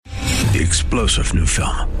The explosive new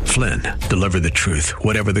film, Flynn, deliver the truth,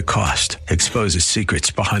 whatever the cost, exposes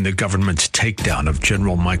secrets behind the government's takedown of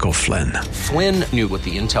General Michael Flynn. Flynn knew what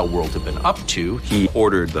the intel world had been up to. He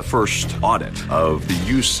ordered the first audit of the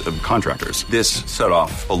use of contractors. This set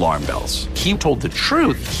off alarm bells. He told the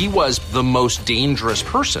truth. He was the most dangerous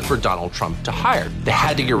person for Donald Trump to hire. They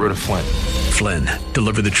had to get rid of Flynn. Flynn,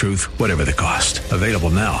 deliver the truth, whatever the cost. Available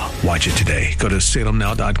now. Watch it today. Go to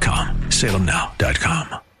salemnow.com.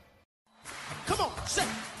 salemnow.com. Come on, say,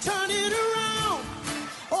 turn it around.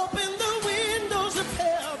 Open the windows of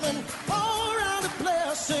heaven. Pour out a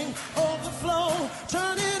blessing, overflow.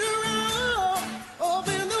 Turn it around.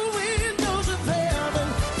 Open the windows of heaven.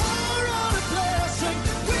 Pour out a blessing.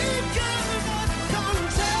 We've got enough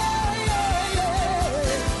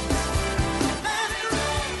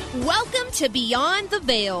contagion. Welcome to Beyond the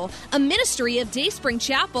Veil, a ministry of Dayspring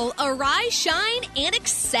Chapel. Arise, shine, and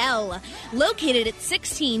excel. Located at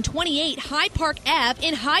 1628 Hyde Park Ave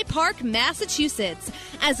in Hyde Park, Massachusetts.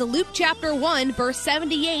 As Luke chapter 1, verse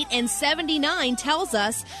 78 and 79 tells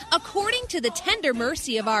us, according to the tender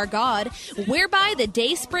mercy of our God, whereby the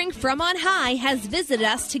dayspring from on high has visited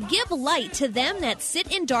us to give light to them that sit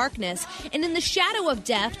in darkness and in the shadow of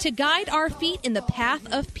death, to guide our feet in the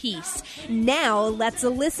path of peace. Now let's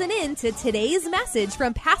listen in to today's message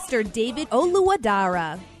from Pastor David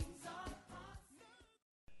Oluwadara.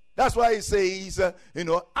 That's why he says,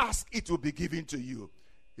 ask, it will be given to you.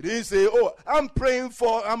 He didn't say, I'm praying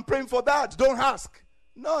for that. Don't ask.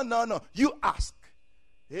 No. You ask.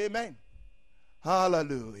 Amen.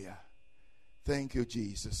 Hallelujah. Thank you,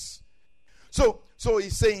 Jesus. So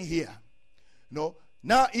he's saying here,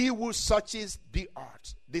 now he who searches the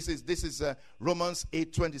heart. This is Romans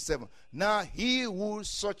 8:27. Now he who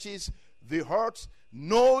searches the heart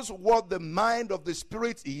knows what the mind of the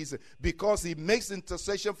Spirit is, because he makes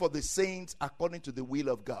intercession for the saints according to the will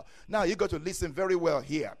of God. Now you got to listen very well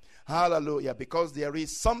here. Hallelujah. Because there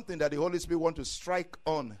is something that the Holy Spirit wants to strike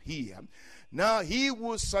on here. Now he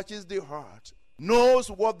who searches the heart knows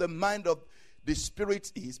what the mind of the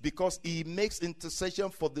Spirit is, because he makes intercession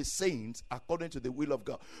for the saints according to the will of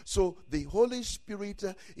God. So the Holy Spirit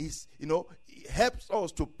helps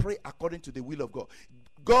us to pray according to the will of God.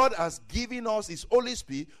 God has given us his Holy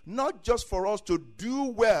Spirit not just for us to do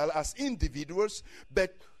well as individuals,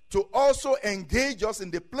 but to also engage us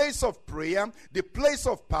in the place of prayer, the place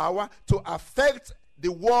of power, to affect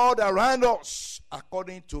the world around us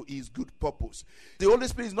according to his good purpose. The Holy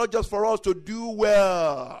Spirit is not just for us to do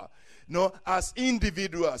well, as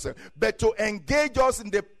individuals, but to engage us in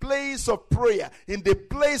the place of prayer, in the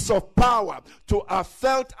place of power, to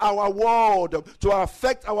affect our world,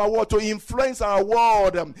 to influence our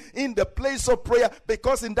world in the place of prayer,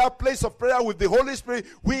 because in that place of prayer with the Holy Spirit,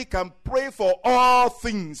 we can pray for all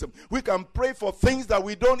things. We can pray for things that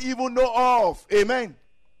we don't even know of. Amen.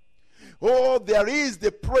 Oh, there is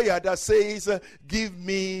the prayer that says, give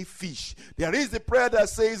me fish. There is the prayer that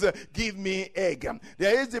says, give me egg.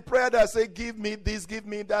 There is the prayer that says, give me this, give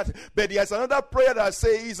me that. But there's another prayer that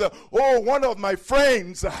says, one of my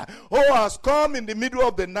friends, has come in the middle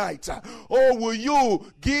of the night. Will you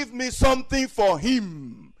give me something for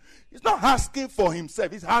him? He's not asking for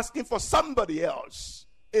himself. He's asking for somebody else.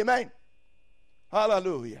 Amen.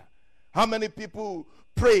 Hallelujah. How many people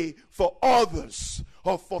pray for others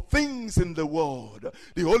or for things in the world?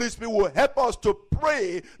 The Holy Spirit will help us to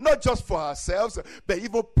pray not just for ourselves, but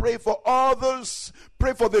even pray for others.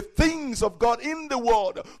 Pray for the things of God in the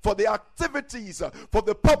world, for the activities, for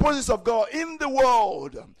the purposes of God in the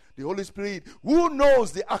world. The Holy Spirit, who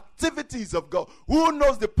knows the activities of God, who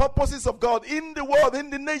knows the purposes of God in the world, in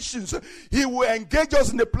the nations, he will engage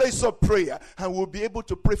us in the place of prayer, and we'll be able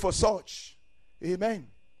to pray for such. Amen.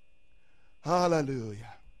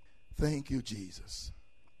 Hallelujah. Thank you, Jesus.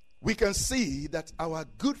 We can see that our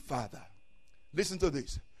good Father, listen to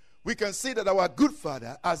this. We can see that our good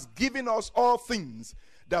Father has given us all things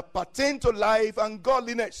that pertain to life and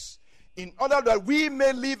godliness, in order that we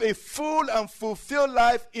may live a full and fulfilled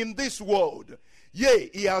life in this world. Yea,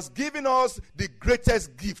 he has given us the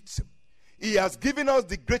greatest gift. He has given us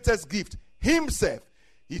the greatest gift, himself,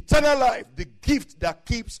 eternal life, the gift that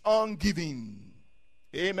keeps on giving.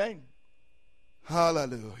 Amen.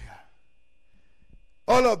 Hallelujah.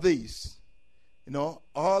 All of these,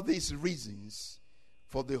 all these reasons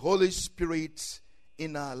for the Holy Spirit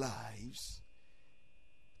in our lives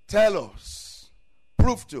tell us,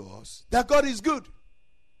 prove to us that God is good.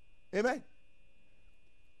 Amen.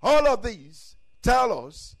 All of these tell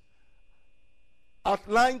us,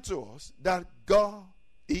 outline to us that God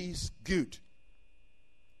is good.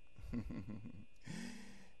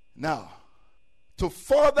 Now, to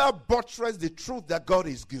further buttress the truth that God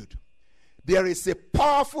is good, there is a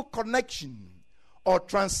powerful connection or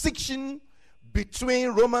transition between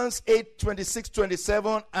Romans 8, 26,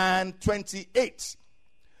 27, and 28.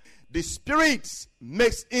 The Spirit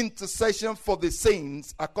makes intercession for the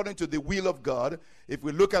saints according to the will of God. If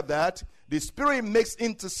we look at that, the Spirit makes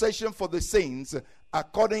intercession for the saints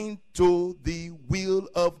according to the will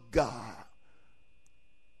of God.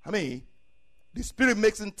 The Spirit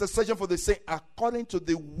makes intercession for the saints according to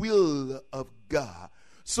the will of God.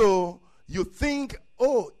 So you think,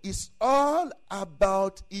 oh, it's all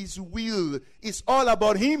about His will. It's all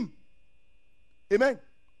about Him. Amen.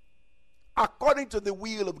 According to the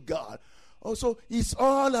will of God. Also, it's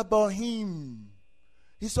all about Him.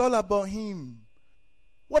 It's all about Him.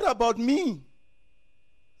 What about me?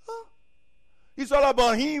 Huh? It's all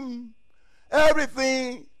about Him.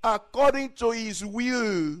 Everything according to His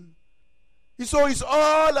will. So it's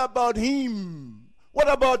all about Him. What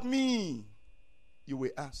about me? You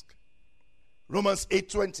will ask. Romans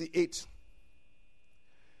 8:28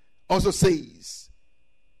 also says,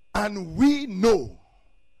 and we know,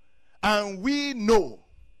 and we know,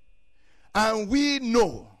 and we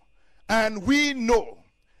know, and we know,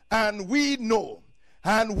 and we know,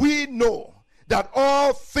 and we know that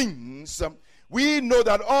all things, we know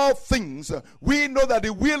that all things, we know that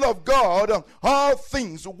the will of God, all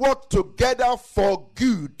things work together for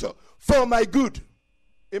good, for my good.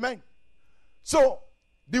 Amen. So,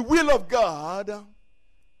 the will of God,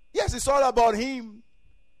 yes, it's all about Him,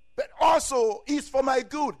 but also it's for my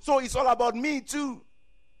good. So it's all about me too.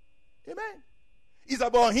 Amen. It's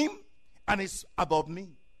about Him and it's about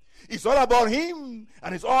me. It's all about Him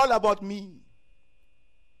and it's all about me.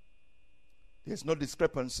 There's no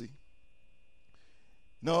discrepancy.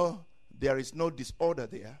 No, there is no disorder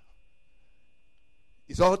there.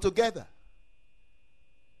 It's all together.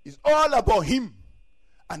 It's all about Him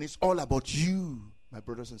and it's all about you, my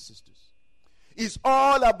brothers and sisters. It's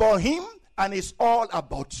all about Him and it's all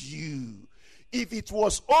about you. If it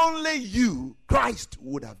was only you, Christ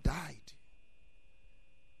would have died.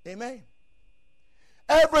 Amen.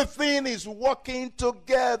 Everything is working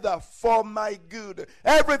together for my good.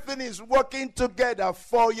 Everything is working together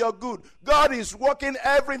for your good. God is working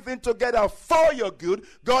everything together for your good.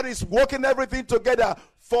 God is working everything together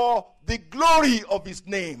for the glory of His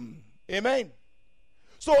name. Amen.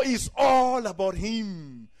 So it's all about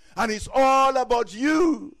Him and it's all about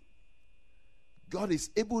you. God is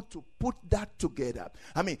able to put that together.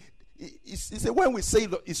 It's when we say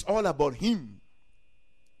it's all about Him,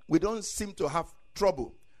 we don't seem to have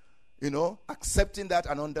trouble, accepting that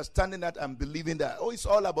and understanding that and believing that, oh, it's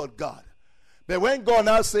all about God. But when God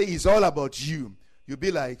now says it's all about you, you'll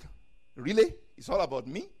be like, really? It's all about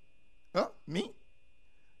me? Huh? Me?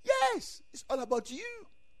 Yes, it's all about you.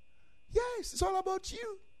 Yes, it's all about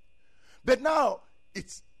you. But now,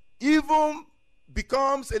 it's even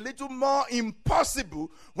becomes a little more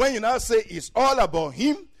impossible when you now say it's all about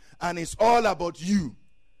Him and it's all about you.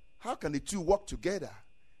 How can the two work together?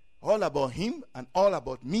 All about Him and all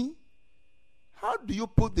about me? How do you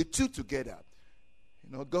put the two together?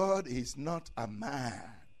 God is not a man.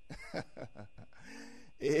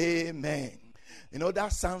 Amen.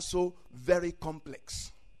 That sounds so very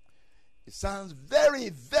complex. It sounds very,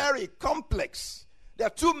 very complex. There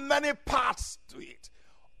are too many parts to it.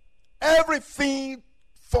 Everything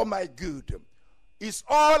for my good. It's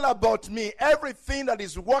all about me. Everything that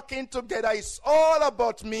is working together is all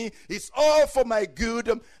about me. It's all for my good.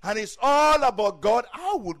 And it's all about God.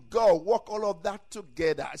 How would God work all of that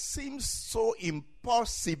together? It seems so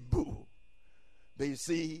impossible. But you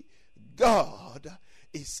see, God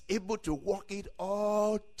is able to work it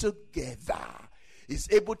all together. He's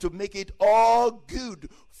able to make it all good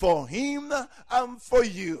for him and for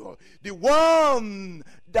you. The one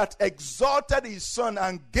that exalted his Son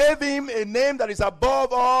and gave him a name that is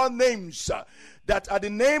above all names, that at the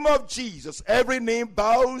name of Jesus every name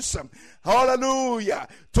bows, hallelujah,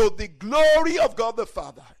 to the glory of God the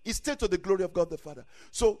Father. It's still to the glory of God the Father.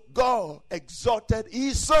 So God exalted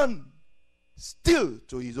his Son still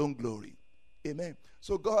to his own glory. Amen.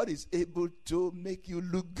 So God is able to make you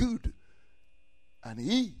look good, and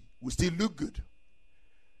he will still look good.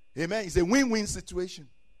 Amen. It's a win-win situation.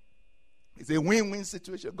 It's a win-win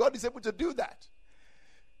situation. God is able to do that.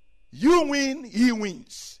 You win, he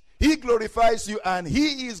wins. He glorifies you and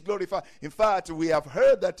he is glorified. In fact, we have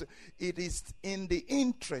heard that it is in the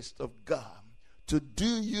interest of God to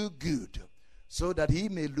do you good so that he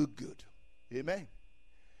may look good. Amen.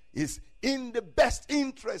 It's in the best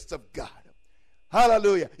interest of God.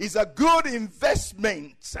 Hallelujah. It's a good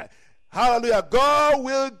investment. Hallelujah. God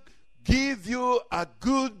will give you a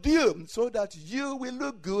good deal so that you will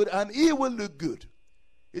look good and he will look good.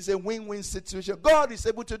 It's a win-win situation. God is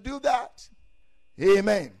able to do that.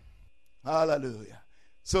 Amen. Hallelujah.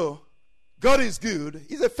 So, God is good.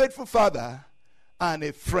 He's a faithful father and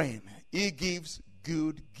a friend. He gives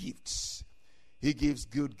good gifts. He gives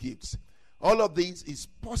good gifts. All of this is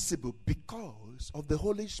possible because of the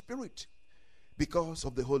Holy Spirit. Because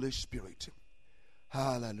of the Holy Spirit.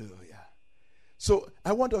 Hallelujah. So,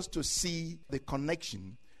 I want us to see the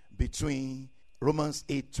connection between Romans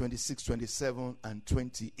 8, 26, 27, and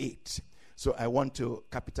 28. So I want to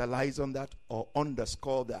capitalize on that or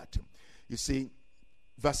underscore that. You see,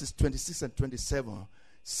 verses 26 and 27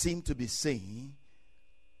 seem to be saying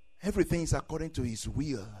everything is according to his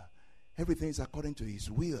will. Everything is according to his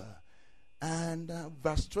will. And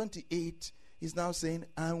verse 28 is now saying,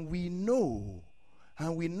 and we know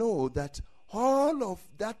that all of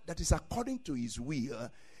that is according to his will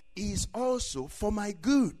is also for my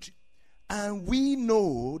good. And we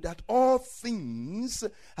know that all things,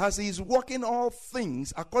 as he is working all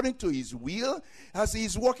things according to his will, as he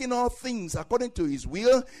is working all things according to his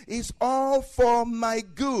will, is all for my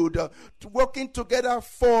good, working together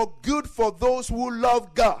for good for those who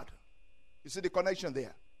love God. You see the connection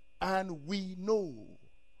there? And we know.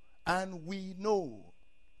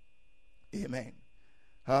 Amen.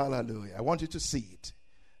 Hallelujah. I want you to see it.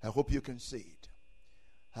 I hope you can see it.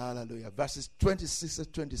 Hallelujah. Verses 26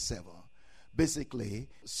 and 27. Basically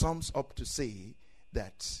sums up to say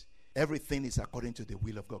that everything is according to the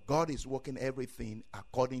will of God. God is working everything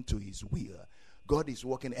according to his will. God is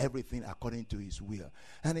working everything according to his will.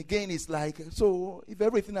 And again, it's like, so if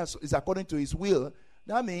everything is according to his will,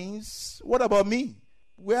 that means, what about me?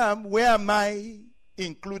 Where am I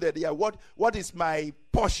included here? What is my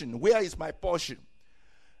portion? Where is my portion?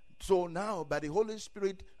 So now, by the Holy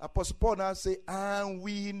Spirit, Apostle Paul now say, and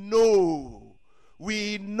we know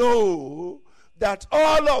that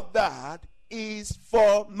all of that is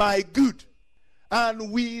for my good.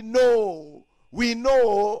 And we know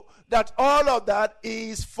that all of that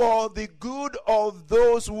is for the good of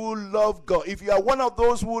those who love God. If you are one of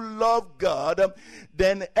those who love God,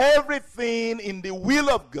 then everything in the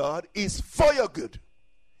will of God is for your good.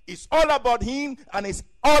 It's all about him and it's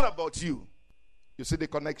all about you. You see the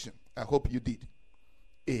connection? I hope you did.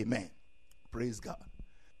 Amen. Praise God.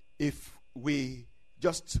 If we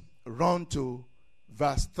just run to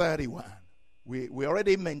verse 31, we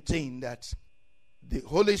already maintained that the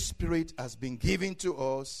Holy Spirit has been given to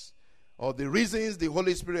us, or the reasons the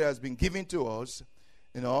Holy Spirit has been given to us,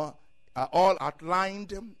 are all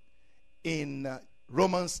outlined in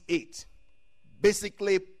Romans 8.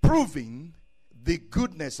 Basically proving the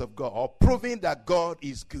goodness of God, or proving that God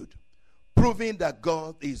is good. Proving that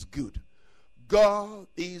God is good. God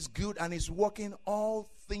is good and is working all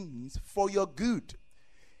things for your good.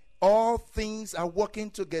 All things are working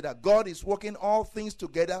together. God is working all things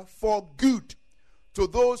together for good. To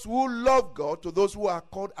those who love God, to those who are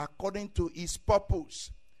called according to his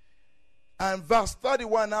purpose. And verse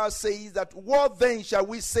 31 now says that, what then shall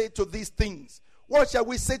we say to these things? What shall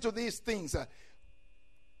we say to these things?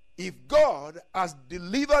 If God has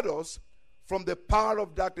delivered us from the power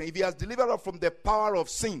of darkness, if he has delivered us from the power of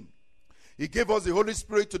sin, he gave us the Holy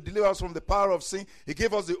Spirit to deliver us from the power of sin. He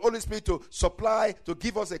gave us the Holy Spirit to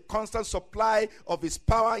give us a constant supply of his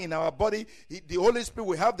power in our body. The Holy Spirit,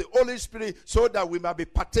 we have the Holy Spirit so that we may be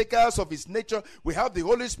partakers of his nature. We have the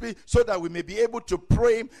Holy Spirit so that we may be able to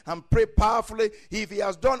pray and pray powerfully. If he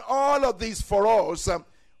has done all of this for us,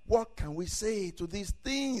 what can we say to these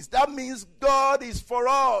things? That means God is for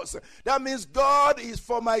us. That means God is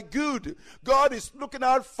for my good. God is looking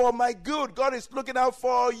out for my good. God is looking out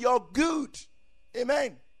for your good.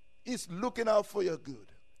 Amen. He's looking out for your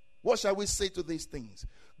good. What shall we say to these things?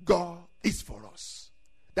 God is for us.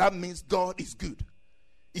 That means God is good.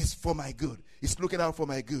 He's for my good. He's looking out for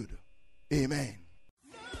my good. Amen.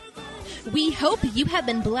 We hope you have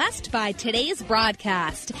been blessed by today's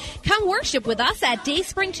broadcast. Come worship with us at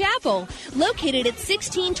Dayspring Chapel, located at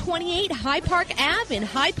 1628 High Park Ave in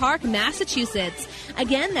High Park, Massachusetts.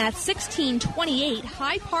 Again, that's 1628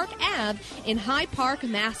 High Park Ave in High Park,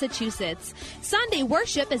 Massachusetts. Sunday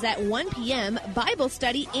worship is at 1 p.m., Bible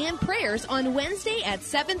study and prayers on Wednesday at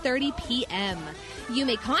 7:30 p.m. You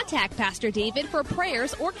may contact Pastor David for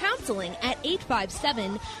prayers or counseling at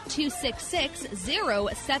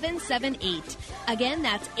 857-266-0778. Again,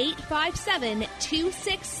 that's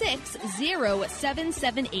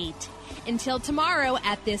 857-266-0778. Until tomorrow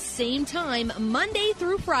at this same time, Monday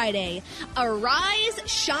through Friday, arise,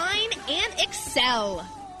 shine, and excel.